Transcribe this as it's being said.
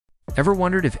Ever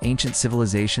wondered if ancient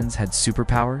civilizations had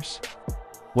superpowers?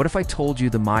 What if I told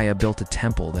you the Maya built a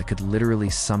temple that could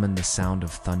literally summon the sound of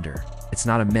thunder? It's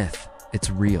not a myth, it's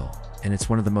real, and it's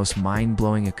one of the most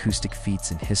mind-blowing acoustic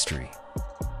feats in history.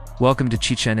 Welcome to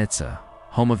Chichén Itzá,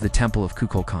 home of the Temple of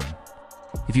Kukulkan.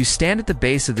 If you stand at the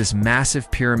base of this massive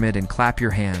pyramid and clap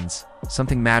your hands,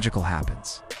 something magical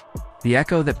happens. The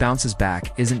echo that bounces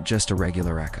back isn't just a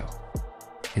regular echo.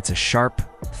 It's a sharp,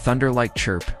 thunder-like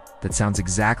chirp that sounds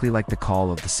exactly like the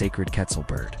call of the sacred quetzal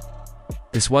bird.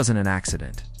 This wasn't an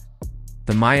accident.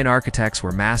 The Mayan architects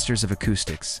were masters of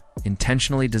acoustics,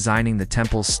 intentionally designing the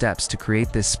temple's steps to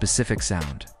create this specific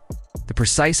sound. The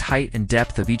precise height and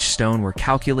depth of each stone were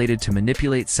calculated to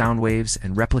manipulate sound waves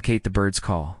and replicate the bird's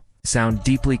call, sound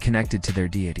deeply connected to their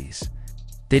deities.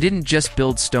 They didn't just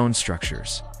build stone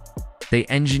structures. They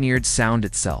engineered sound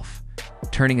itself,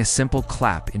 turning a simple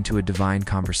clap into a divine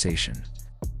conversation.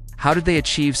 How did they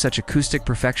achieve such acoustic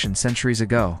perfection centuries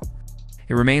ago?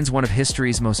 It remains one of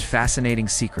history's most fascinating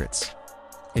secrets.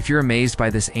 If you're amazed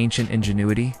by this ancient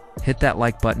ingenuity, hit that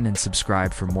like button and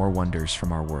subscribe for more wonders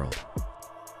from our world.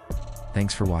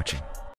 Thanks for watching.